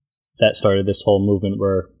that started this whole movement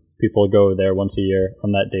where people go there once a year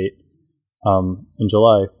on that date in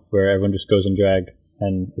July, where everyone just goes in drag,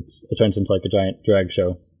 and it turns into like a giant drag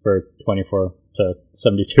show for 24 to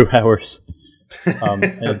 72 hours. And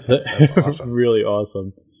it's awesome. Really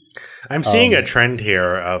awesome. I'm seeing a trend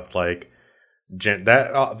here of like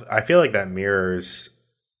that. I feel like that mirrors.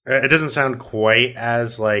 It doesn't sound quite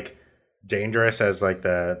as like dangerous as like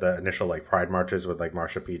the initial like pride marches with like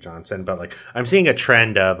Marsha P. Johnson, but like I'm seeing a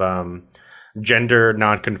trend of gender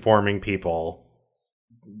non-conforming people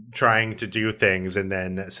trying to do things and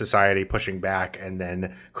then society pushing back and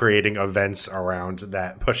then creating events around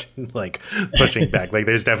that pushing back. Like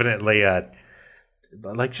there's definitely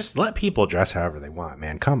like just let people dress however they want,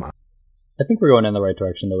 man. Come on. I think we're going in the right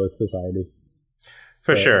direction though with society.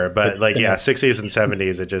 For sure, but like 60s and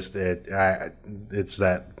 70s, it's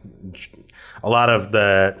that a lot of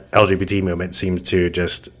the LGBT movement seems to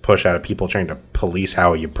just push out of people trying to police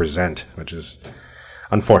how you present, which is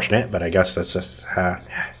unfortunate. But I guess that's just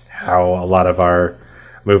how a lot of our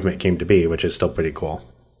movement came to be, which is still pretty cool.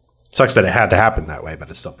 Sucks that it had to happen that way, but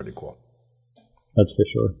it's still pretty cool. That's for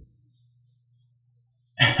sure.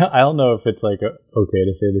 I don't know if it's like okay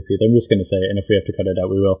to say this either. I'm just going to say it, and if we have to cut it out,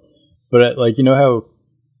 we will. But like, you know how,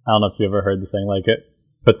 I don't know if you ever heard the saying, like,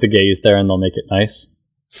 put the gays there and they'll make it nice.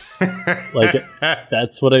 Like,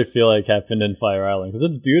 that's what I feel like happened in Fire Island, because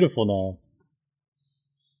it's beautiful now.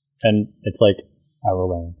 And it's like our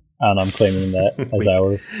land. And I'm claiming that as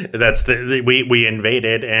ours. That's we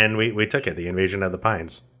invaded and we took it. The invasion of the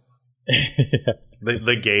Pines. Yeah.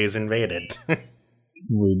 The gays invaded.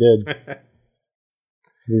 We did.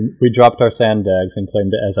 We dropped our sandbags and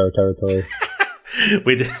claimed it as our territory.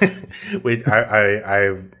 We did. We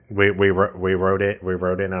rode it. We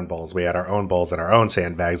rode in on bulls. We had our own bulls and our own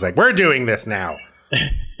sandbags. Like, we're doing this now.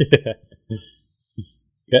 Yeah.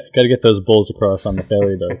 Got to get those bulls across on the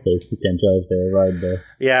ferry though, because you can't drive there, ride there.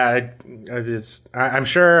 Yeah, I'm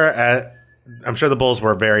sure. I'm sure the bulls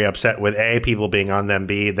were very upset with A, people being on them,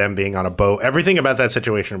 B, them being on a boat. Everything about that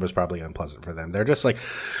situation was probably unpleasant for them. They're just like.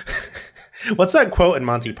 What's that quote in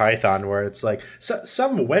Monty Python where it's like,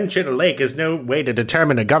 some wench in a lake is no way to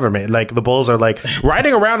determine a government. Like, the bulls are like,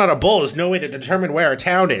 riding around on a bull is no way to determine where a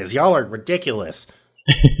town is. Y'all are ridiculous.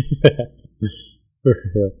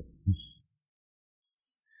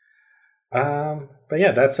 But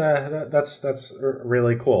yeah, that's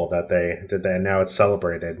really cool that they did that. And now it's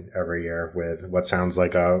celebrated every year with what sounds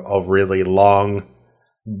like a really long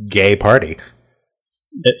gay party.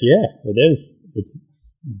 Yeah, it is. It's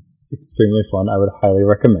extremely fun. I would highly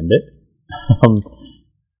recommend it.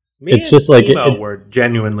 It's just like we're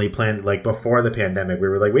genuinely planned. Like before the pandemic, we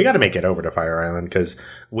were like, we got to make it over to Fire Island because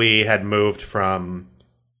we had moved from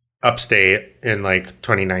upstate in like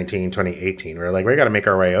 2019, 2018. We were like, we got to make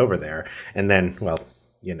our way over there, and then, well,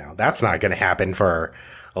 that's not going to happen for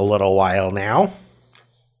a little while now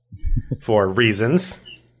for reasons.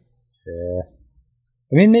 Yeah,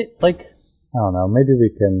 I mean, I don't know. Maybe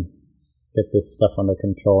we can get this stuff under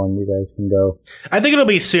control and you guys can go. I think it'll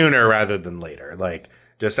be sooner rather than later. Like,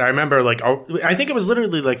 just I remember, like, I think it was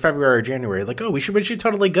literally like February or January. Like, we should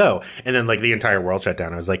totally go. And then like the entire world shut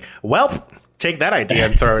down. I was like, well, take that idea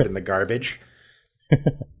and throw it in the garbage.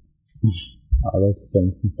 Oh, that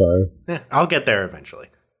stinks. I'm sorry. I'll get there eventually.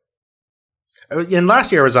 And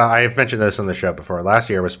last year was I've mentioned this on the show before. Last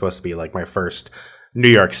year was supposed to be like my first New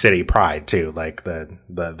York City pride too, like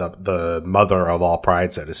the mother of all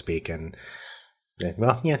pride, so to speak. And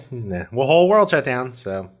the whole world shut down.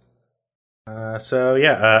 So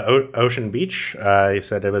Ocean Beach. You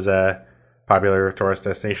said it was a popular tourist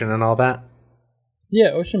destination and all that.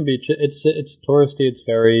 Yeah, Ocean Beach. It's touristy. It's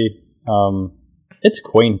very it's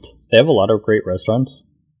quaint. They have a lot of great restaurants.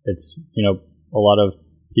 It's a lot of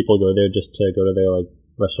people go there just to go to their like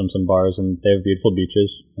restaurants and bars, and they have beautiful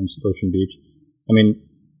beaches and Ocean Beach. I mean,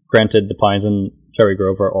 granted, the Pines and Cherry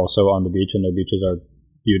Grove are also on the beach, and their beaches are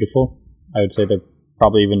beautiful. I would say they're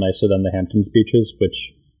probably even nicer than the Hamptons beaches,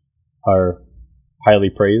 which are highly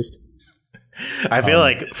praised. I feel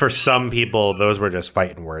like for some people, those were just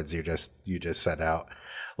fighting words you just set out.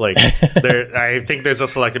 Like, I think there's a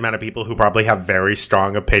select amount of people who probably have very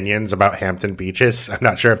strong opinions about Hampton beaches. I'm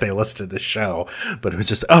not sure if they listened to the show, but it was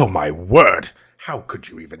just, oh my word, how could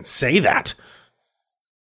you even say that?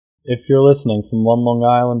 If you're listening from one Long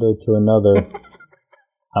Islander to another,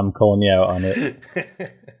 I'm calling you out on it.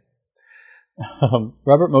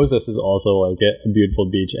 Robert Moses is also like a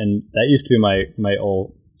beautiful beach, and that used to be my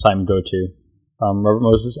all-time go-to. Robert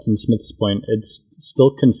Moses and Smith's Point, it's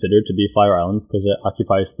still considered to be Fire Island because it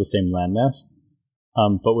occupies the same landmass.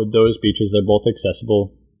 But with those beaches, they're both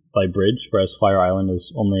accessible by bridge, whereas Fire Island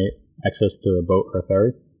is only accessed through a boat or a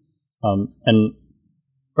ferry. And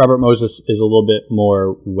Robert Moses is a little bit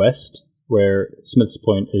more west, where Smith's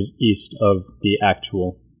Point is east of the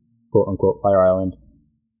actual quote-unquote Fire Island.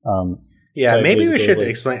 So maybe we should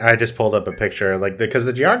explain. I just pulled up a picture, because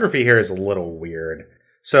the geography here is a little weird.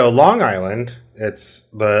 So Long Island, it's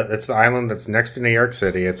the island that's next to New York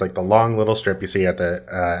City. It's like the long little strip you see at the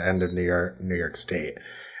end of New York State,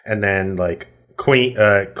 and then like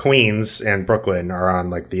Queens and Brooklyn are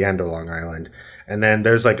on like the end of Long Island, and then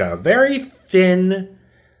there's like a very thin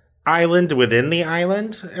island within the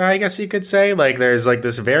island, I guess you could say. Like there's like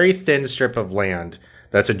this very thin strip of land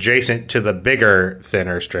that's adjacent to the bigger,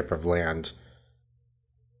 thinner strip of land.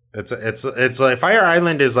 It's like Fire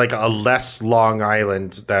Island is like a less long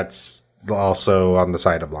island that's also on the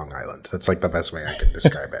side of Long Island. That's like the best way I can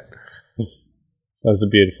describe it. That was a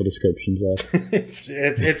beautiful description, Zach.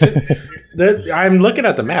 I'm looking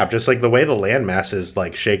at the map, just like the way the landmass is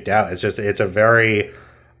like shaked out. It's a very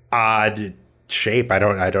odd shape. I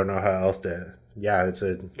don't know how else to. Yeah, it's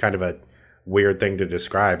a kind of a weird thing to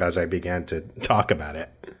describe as I began to talk about it.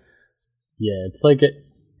 Yeah, it's like it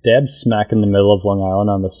dabs smack in the middle of Long Island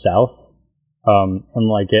on the south. And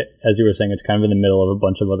like it, as you were saying, it's kind of in the middle of a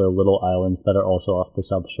bunch of other little islands that are also off the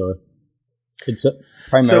South Shore. It's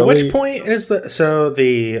primarily. So which point is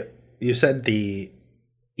you said the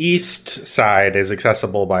east side is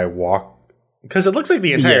accessible by walk? Because it looks like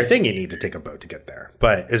the entire thing you need to take a boat to get there.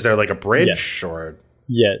 But is there like a bridge or?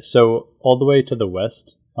 Yeah, so all the way to the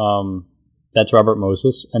west, that's Robert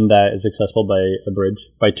Moses, and that is accessible by a bridge,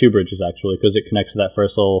 by two bridges actually, because it connects to that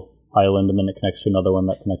first little island, and then it connects to another one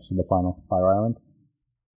that connects to the final Fire Island.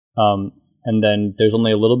 And then there's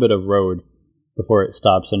only a little bit of road before it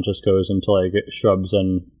stops and just goes into like shrubs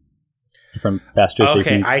and different pastures.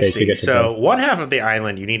 Okay, I see. So one half of the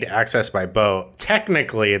island you need to access by boat.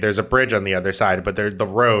 Technically, there's a bridge on the other side, but the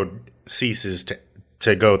road ceases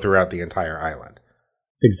to go throughout the entire island.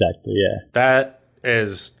 Exactly, yeah. That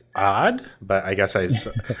is odd, but I guess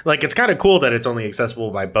like it's kind of cool that it's only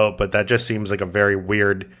accessible by boat, but that just seems like a very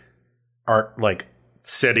weird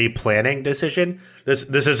city planning decision.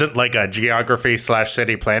 This isn't like a geography /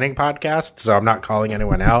 city planning podcast, so I'm not calling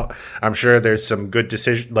anyone out. I'm sure there's some good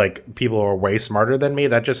decision, like people who are way smarter than me.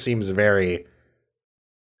 That just seems very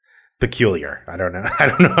peculiar. I don't know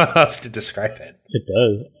how else to describe it. It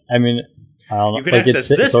does. I mean, you can access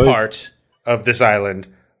this part of this island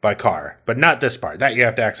by car, but not this part. That you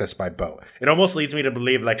have to access by boat. It almost leads me to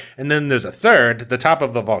believe and then there's a third, the top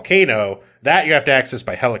of the volcano, that you have to access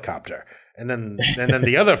by helicopter. And then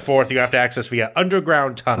the other fourth you have to access via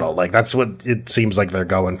underground tunnel. Like that's what it seems like they're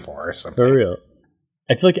going for or something. For real.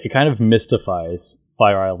 I feel like it kind of mystifies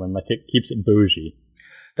Fire Island, like it keeps it bougie.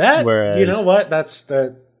 Whereas, you know what?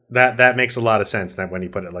 That makes a lot of sense. That when you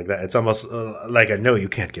put it like that, it's almost like no, you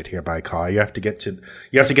can't get here by car. You have to get to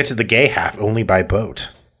the gay half only by boat.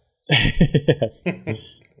 Yes.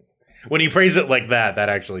 When you phrase it like that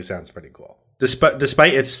actually sounds pretty cool.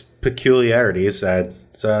 Despite its peculiarities, that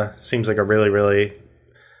seems like a really, really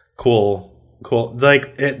cool,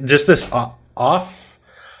 like just this off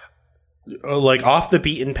the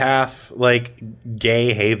beaten path, like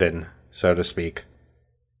gay haven, so to speak.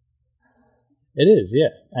 It is, yeah.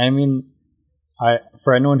 I mean,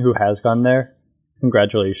 for anyone who has gone there,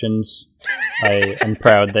 congratulations. I am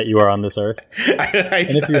proud that you are on this earth. I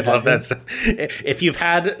love that. If you've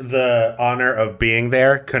had the honor of being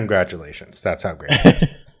there, congratulations. That's how great it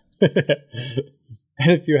is.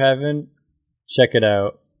 And if you haven't, check it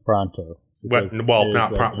out pronto. When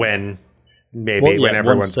when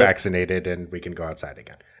everyone's vaccinated and we can go outside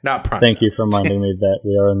again. Not pronto. Thank you for reminding me that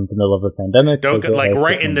we are in the middle of a pandemic. Don't like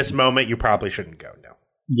right in this moment. You probably shouldn't go. No.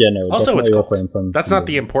 Yeah, no. Also, it's cold. That's not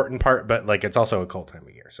the important part, but like it's also a cold time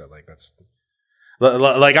of year, so like that's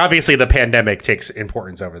like obviously the pandemic takes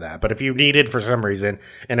importance over that. But if you needed for some reason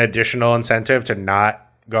an additional incentive to not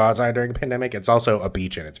go outside during a pandemic, it's also a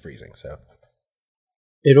beach and it's freezing. So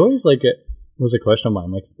it always it was a question of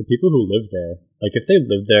mine, like the people who live there, like if they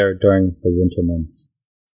live there during the winter months,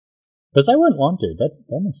 because I wouldn't want to.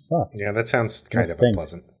 That must suck. Yeah, that sounds kind of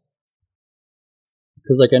unpleasant.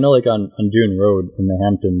 Because, I know, on Dune Road in the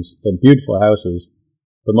Hamptons, they're beautiful houses,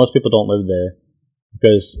 but most people don't live there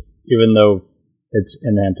because even though it's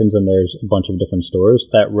in the Hamptons and there's a bunch of different stores,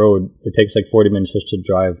 that road, it takes 40 minutes just to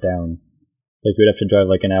drive down. Like, you'd have to drive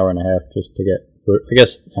an hour and a half just to get, I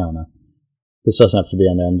guess, I don't know. This doesn't have to be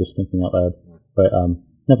on there, I'm just thinking out loud. But,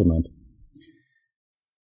 never mind.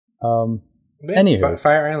 Anywho.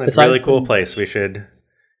 Fire Island's a really cool place.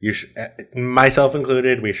 You should, myself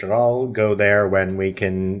included, we should all go there when we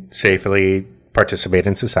can safely participate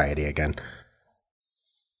in society again.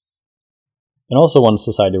 And also once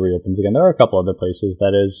society reopens again, there are a couple other places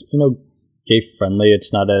that is, gay friendly.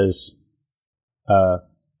 It's not as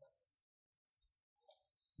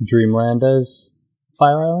dreamland as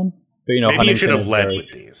Fire Island. But, maybe Huntington you should have led with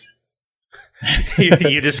these.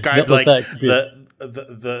 you described the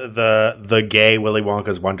gay Willy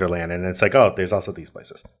Wonka's Wonderland, and it's there's also these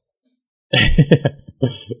places. I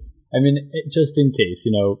mean, just in case,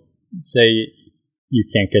 say you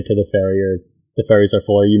can't get to the ferry or the ferries are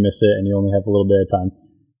full or you miss it and you only have a little bit of time.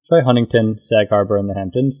 Try Huntington, Sag Harbor, and the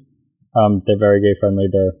Hamptons. They're very gay friendly.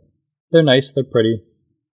 They're nice. They're pretty,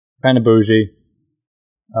 kind of bougie.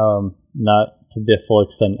 Not to the full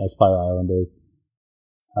extent as Fire Island is.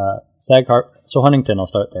 So Huntington, I'll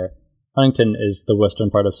start there. Huntington is the western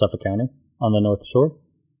part of Suffolk County on the North Shore.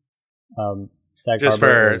 Just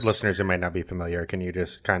for listeners who might not be familiar, can you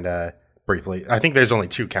just kind of briefly... I think there's only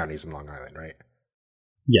 2 counties in Long Island, right?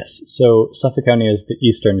 Yes. So Suffolk County is the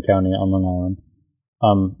eastern county on Long Island.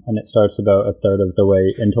 And it starts about a third of the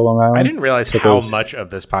way into Long Island. I didn't realize how much of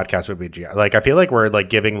this podcast would be I feel like we're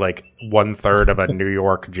giving 1/3 of a New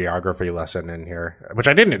York geography lesson in here, which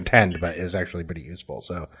I didn't intend, but is actually pretty useful.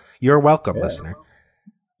 So you're welcome, listener.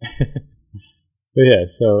 But yeah,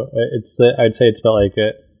 so I'd say it's about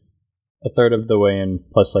a third of the way in,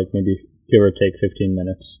 plus maybe give or take 15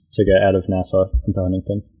 minutes to get out of Nassau into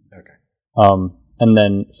Huntington. Okay. And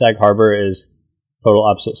then Sag Harbor is total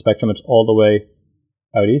opposite spectrum. It's all the way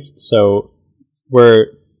out east. So where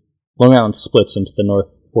Long Island splits into the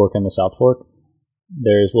North Fork and the South Fork,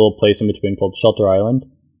 there's a little place in between called Shelter Island,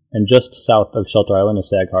 and just south of Shelter Island is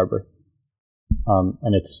Sag Harbor.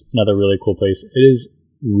 And it's another really cool place. It is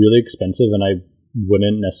really expensive, and I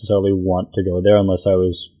wouldn't necessarily want to go there unless I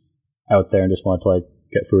was out there and just wanted to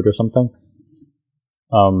get food or something.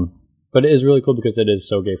 But it is really cool because it is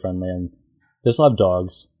so gay friendly, and there's a lot of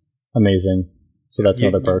dogs. Amazing. So that's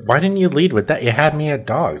another perk. Why didn't you lead with that? You had me at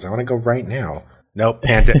dogs. I want to go right now. Nope.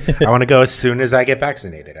 I want to go as soon as I get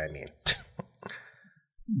vaccinated, I mean.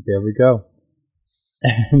 There we go.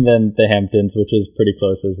 And then the Hamptons, which is pretty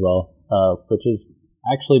close as well, which is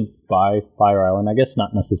actually by Fire Island. I guess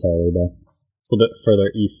not necessarily, though. It's a little bit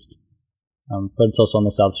further east. But it's also on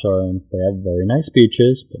the South Shore, and they have very nice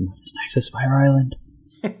beaches, but not as nice as Fire Island.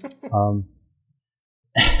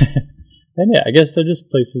 And yeah, I guess they're just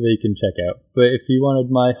places that you can check out. But if you wanted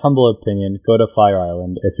my humble opinion, go to Fire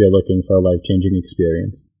Island if you're looking for a life-changing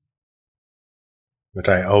experience. Which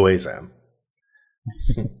I always am.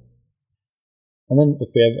 And then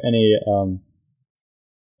if we have any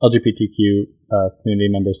LGBTQ community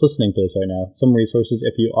members listening to this right now, some resources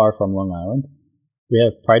if you are from Long Island. We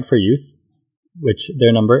have Pride for Youth, which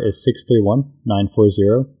their number is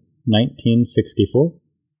 631-940-1964.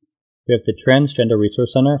 We have the Transgender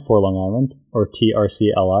Resource Center for Long Island, or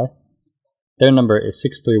TRCLI. Their number is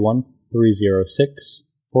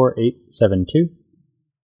 631-306-4872.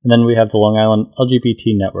 And then we have the Long Island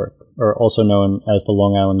LGBT Network, or also known as the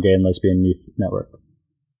Long Island Gay and Lesbian Youth Network.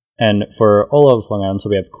 And for all of Long Island, so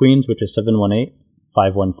we have Queens, which is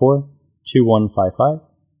 718-514-2155.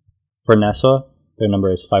 For Nassau, their number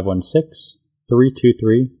is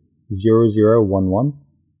 516-323-0011.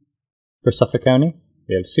 For Suffolk County,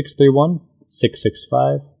 we have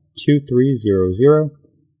 631-665-2300.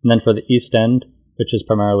 And then for the East End, which is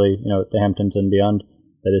primarily, the Hamptons and beyond,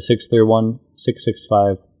 That is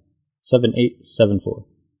 631-665-7874.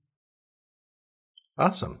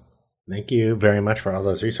 Awesome. Thank you very much for all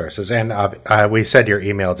those resources. And we said your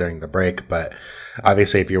email during the break, but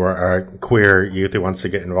obviously if you are a queer youth who wants to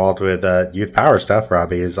get involved with youth power stuff,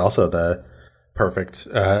 Robbie is also the perfect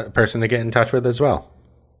person to get in touch with as well.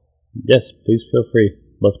 Yes, please feel free.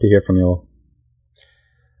 Love to hear from you all.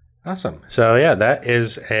 Awesome. So yeah, that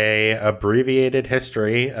is a abbreviated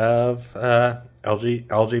history of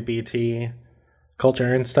LGBT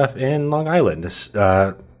culture and stuff in Long Island.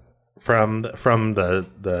 From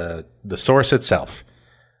the source itself.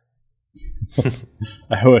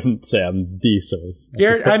 I wouldn't say I'm the source.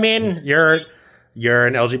 You're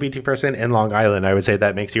an LGBT person in Long Island. I would say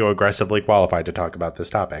that makes you aggressively qualified to talk about this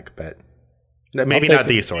topic, but maybe not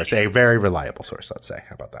the source, a very reliable source. Let's say.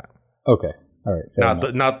 How about that? Okay, all right.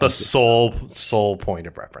 Not the sole point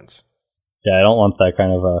of reference. Yeah, I don't want that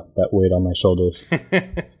kind of that weight on my shoulders.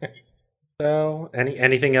 So,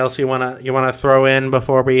 anything else you wanna throw in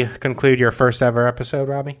before we conclude your first ever episode,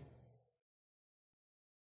 Robbie?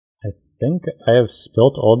 I think I have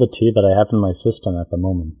spilt all the tea that I have in my system at the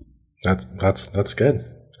moment. That's good.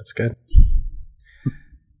 That's good.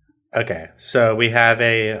 Okay, so we have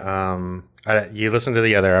you listen to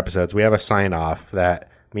the other episodes. We have a sign off that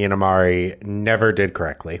me and Amari never did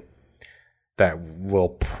correctly. That will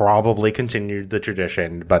probably continue the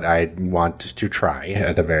tradition, but I want to try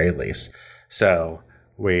at the very least. So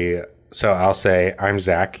I'll say I'm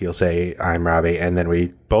Zach, you'll say I'm Robbie, and then we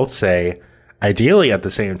both say, ideally at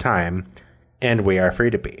the same time, and we are free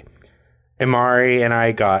to be. Amari and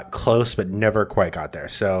I got close, but never quite got there.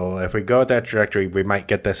 So if we go with that trajectory, we might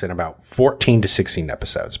get this in about 14 to 16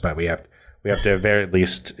 episodes, but we have to at the very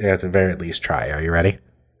least try. Are you ready?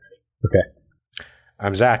 Okay.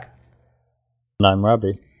 I'm Zach. And I'm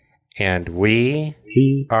Robbie. And we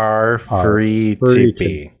are free to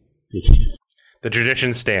be. The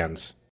tradition stands.